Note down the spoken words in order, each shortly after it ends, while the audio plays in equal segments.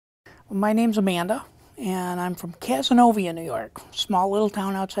My name's Amanda, and I'm from Cazenovia, New York, small little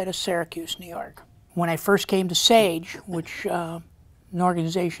town outside of Syracuse, New York. When I first came to SAGE, which an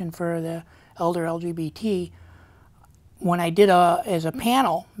organization for the elder LGBT, when I did as a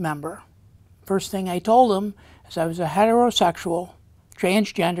panel member, first thing I told them is I was a heterosexual,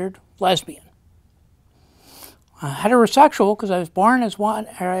 transgendered lesbian. Heterosexual because I was born as one,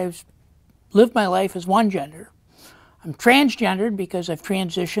 or I've lived my life as one gender. I'm transgendered because I've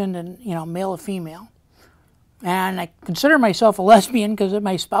transitioned and, male to female. And I consider myself a lesbian because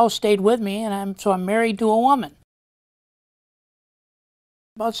my spouse stayed with me, and so I'm married to a woman.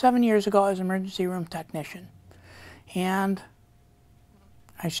 About 7 years ago, I was an emergency room technician. And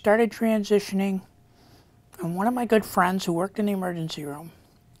I started transitioning, and one of my good friends who worked in the emergency room,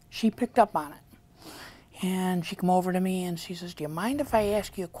 she picked up on it. And she came over to me and she says, "Do you mind if I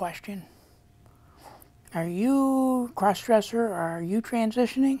ask you a question? Are you cross-dresser or are you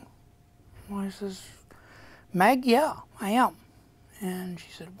transitioning?" Well, I says, "Meg, yeah, I am." And she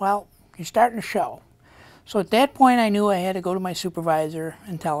said, "Well, you're starting to show." So at that point I knew I had to go to my supervisor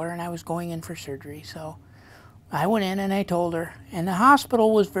and tell her, and I was going in for surgery. So I went in and I told her, and the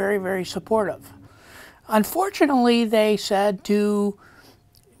hospital was very, very supportive. Unfortunately, they said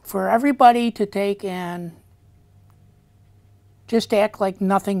for everybody to take and just act like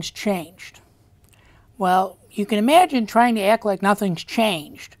nothing's changed. Well, you can imagine trying to act like nothing's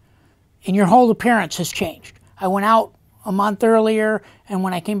changed and your whole appearance has changed. I went out a month earlier, and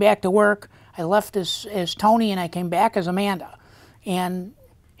when I came back to work, I left as Tony and I came back as Amanda. And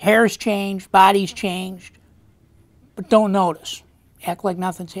hair's changed, body's changed, but don't notice. Act like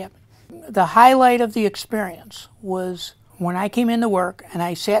nothing's happened. The highlight of the experience was when I came into work, and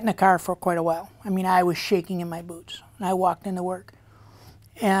I sat in the car for quite a while. I mean, I was shaking in my boots. And I walked into work,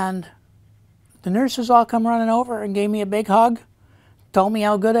 and the nurses all come running over and gave me a big hug, told me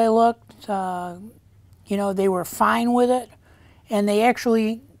how good I looked. They were fine with it, and they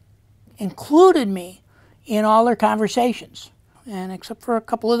actually included me in all their conversations. And except for a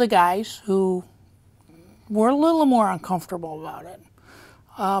couple of the guys who were a little more uncomfortable about it.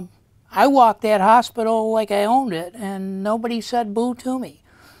 I walked that hospital like I owned it, and nobody said boo to me.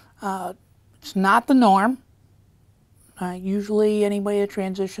 It's not the norm. Usually anybody that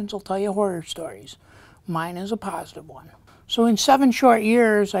transitions will tell you horror stories. Mine is a positive one. So in 7 short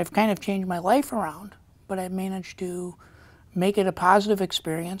years, I've kind of changed my life around, but I've managed to make it a positive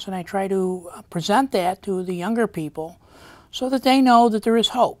experience, and I try to present that to the younger people so that they know that there is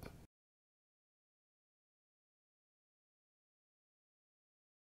hope.